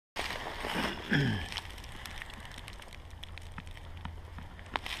Do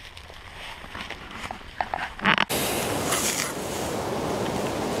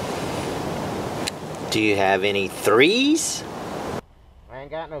you have any threes? I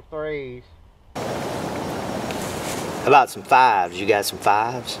ain't got no threes. How about some fives? You got some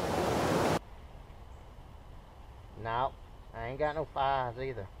fives? No, I ain't got no fives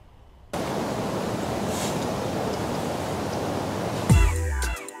either.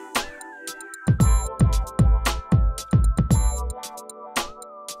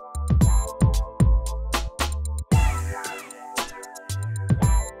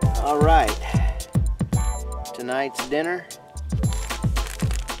 Alright, tonight's dinner,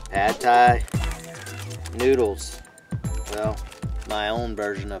 pad thai noodles. Well, my own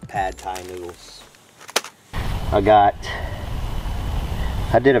version of pad thai noodles. I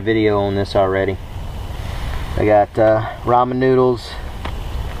did a video on this already. I got ramen noodles.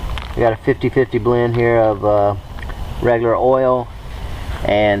 I got a 50-50 blend here of regular oil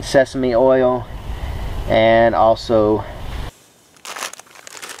and sesame oil, and also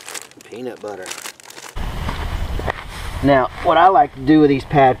peanut butter. Now, what I like to do with these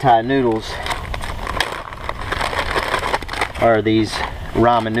pad thai noodles, or these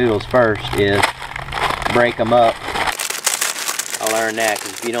ramen noodles first, is break them up. I learned that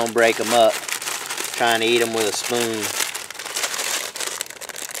because if you don't break them up, trying to eat them with a spoon,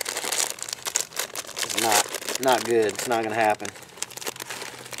 it's not good. It's not going to happen.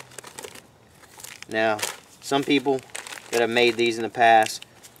 Now, some people that have made these in the past,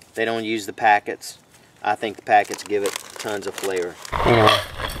 they don't use the packets. I think the packets give it tons of flavor. Anyway,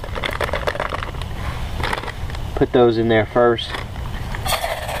 put those in there first.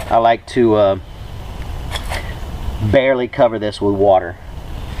 I like to barely cover this with water.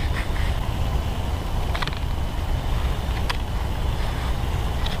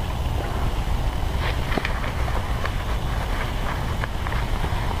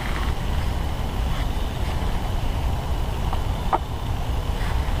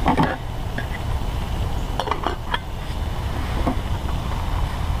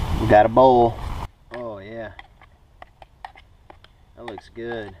 Got a bowl. Oh yeah, that looks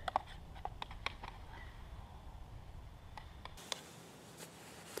good.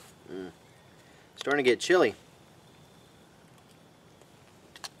 Starting to get chilly.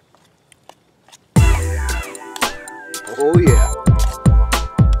 Oh yeah.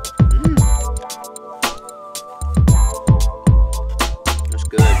 That's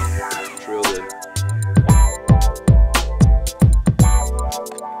good. It's real good.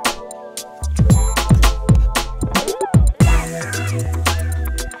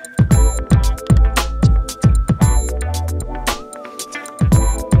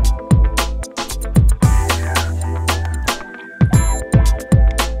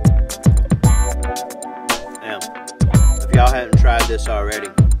 If y'all hadn't tried this already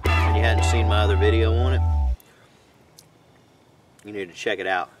and you hadn't seen my other video on it, you need to check it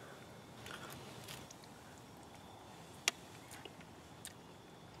out.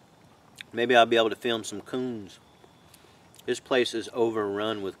 Maybe I'll be able to film some coons. This place is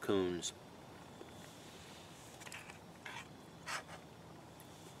overrun with coons.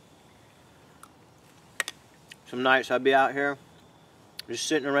 Some nights I'll be out here just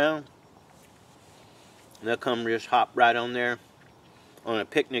sitting around, and they'll come just hop right on there on the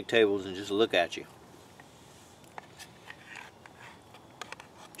picnic tables and just look at you.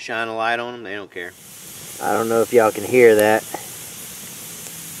 Shine a light on them, they don't care. I don't know if y'all can hear that,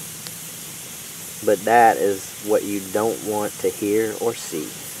 but that is what you don't want to hear or see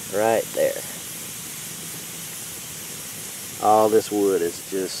right there. All this wood is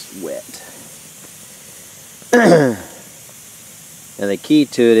just wet. And the key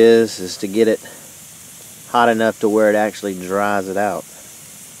to it is to get it hot enough to where it actually dries it out.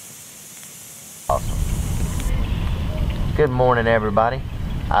 Awesome. Good morning, everybody.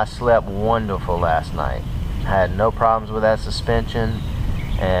 I slept wonderful last night. I had no problems with that suspension,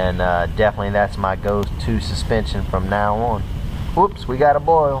 and definitely that's my go-to suspension from now on. Whoops, we got a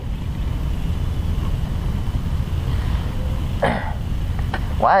boil.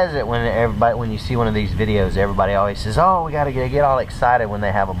 Why is it when you see one of these videos, everybody always says, "Oh, we gotta get all excited when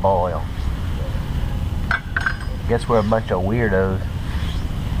they have a boil"? Guess we're a bunch of weirdos.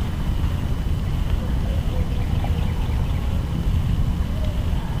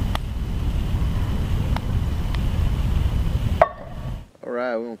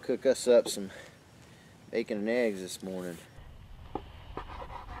 Alright, we're gonna cook us up some bacon and eggs this morning.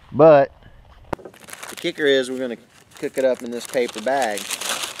 But the kicker is we're gonna cook it up in this paper bag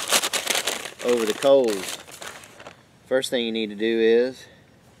over the coals. First thing you need to do is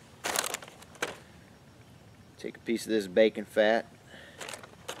Take a piece of this bacon fat,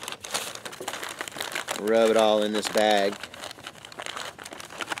 rub it all in this bag.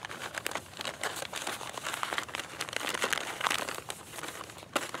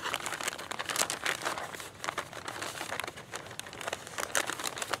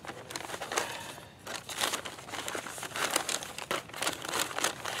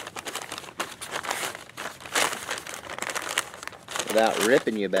 Without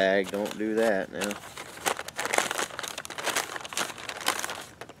ripping your bag, don't do that now.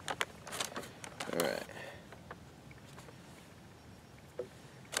 Alright.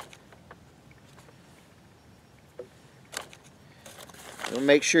 You'll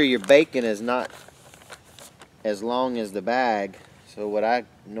make sure your bacon is not as long as the bag. So what I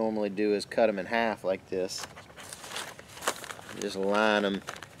normally do is cut them in half like this. Just line them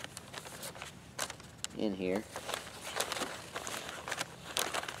in here.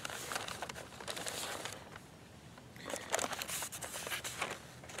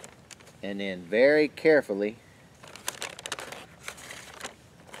 And then very carefully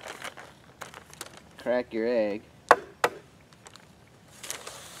crack your egg.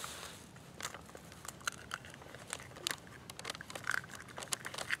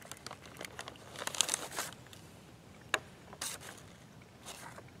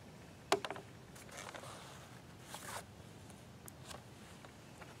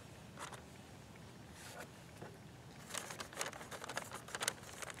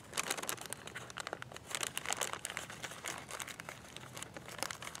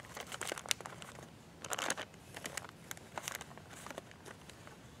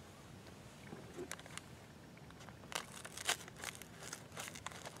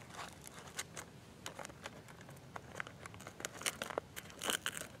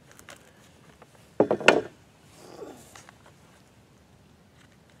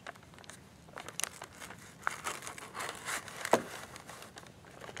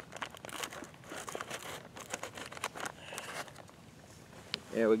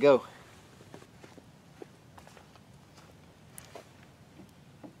 There we go.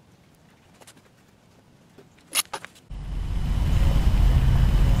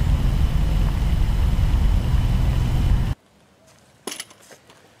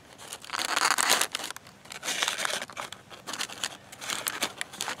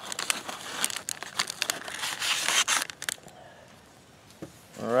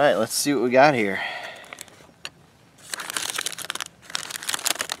 All right, let's see what we got here.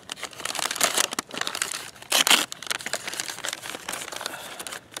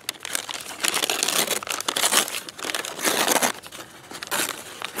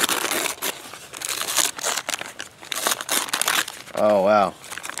 Oh, wow.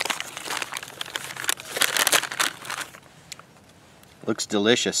 Looks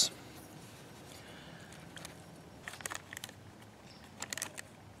delicious.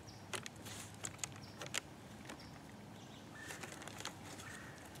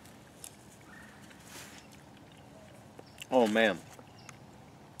 Oh man,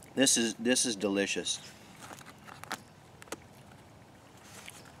 this is delicious.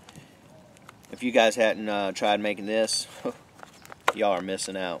 If you guys hadn't tried making this, y'all are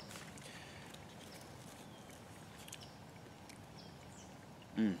missing out.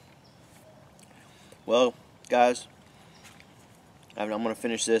 Well, guys, I'm going to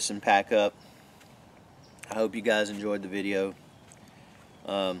finish this and pack up. I hope you guys enjoyed the video.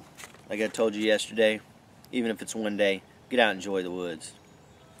 Like I told you yesterday, even if it's one day, get out and enjoy the woods.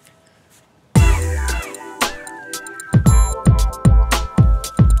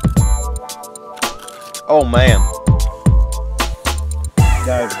 Oh man,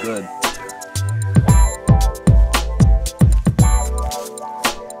 that was good.